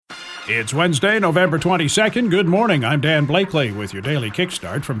It's Wednesday, November 22nd. Good morning. I'm Dan Blakely with your daily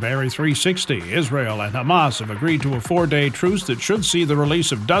kickstart from Barrie 360. Israel and Hamas have agreed to a 4-day truce that should see the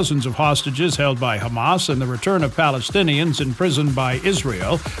release of dozens of hostages held by Hamas and the return of Palestinians imprisoned by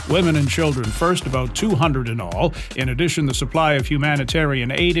Israel. Women and children first, about 200 in all. In addition, the supply of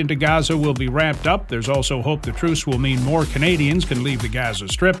humanitarian aid into Gaza will be ramped up. There's also hope the truce will mean more Canadians can leave the Gaza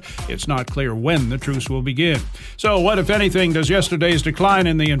Strip. It's not clear when the truce will begin. So what, if anything, does yesterday's decline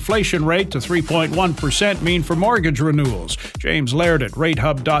in the inflation rate to 3.1% mean for mortgage renewals? James Laird at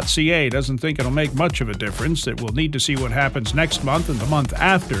ratehub.ca doesn't think it'll make much of a difference. That we'll need to see what happens next month and the month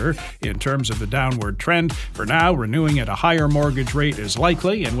after in terms of the downward trend. For now, renewing at a higher mortgage rate is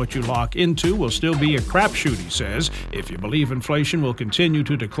likely, and what you lock into will still be a crapshoot, he says. If you believe inflation will continue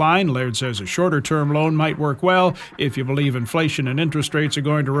to decline, Laird says a shorter-term loan might work well. If you believe inflation and interest rates are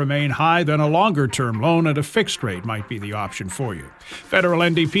going to remain high, then a longer-term loan at a fixed rate might be the option for you. Federal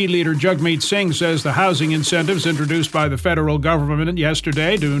NDP leader Jagmeet Singh says the housing incentives introduced by the federal government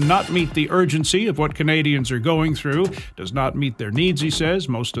yesterday do not meet the urgency of what Canadians are going through. Does not meet their needs, he says.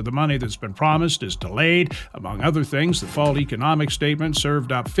 Most of the money that's been promised is delayed. Among other things, the fall economic statement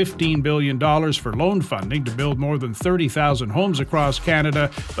served up $15 billion for loan funding to build more than 30,000 homes across Canada,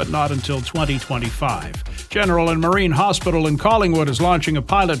 but not until 2025. General and Marine Hospital in Collingwood is launching a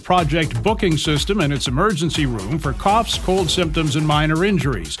pilot project booking system in its emergency room for coughs, cold symptoms, and minor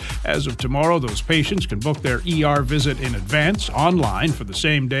injuries. As of tomorrow, those patients can book their ER visit in advance, online for the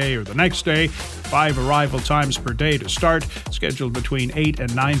same day or the next day. 5 arrival times per day to start, scheduled between 8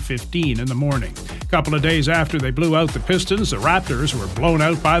 and 9:15 in the morning. A couple of days after they blew out the Pistons, the Raptors were blown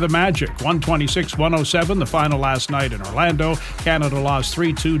out by the Magic. 126-107, the final last night in Orlando. Canada lost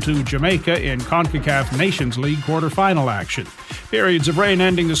 3-2 to Jamaica in CONCACAF Nations League quarterfinal action. Periods of rain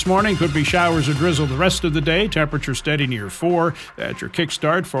ending this morning. Could be showers or drizzle the rest of the day. Temperature steady near 4. That's your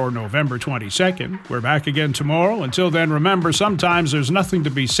kickstart for November 22nd. We're back again tomorrow. Until then, remember, sometimes there's nothing to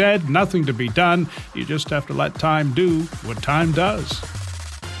be said, nothing to be done. You just have to let time do what time does.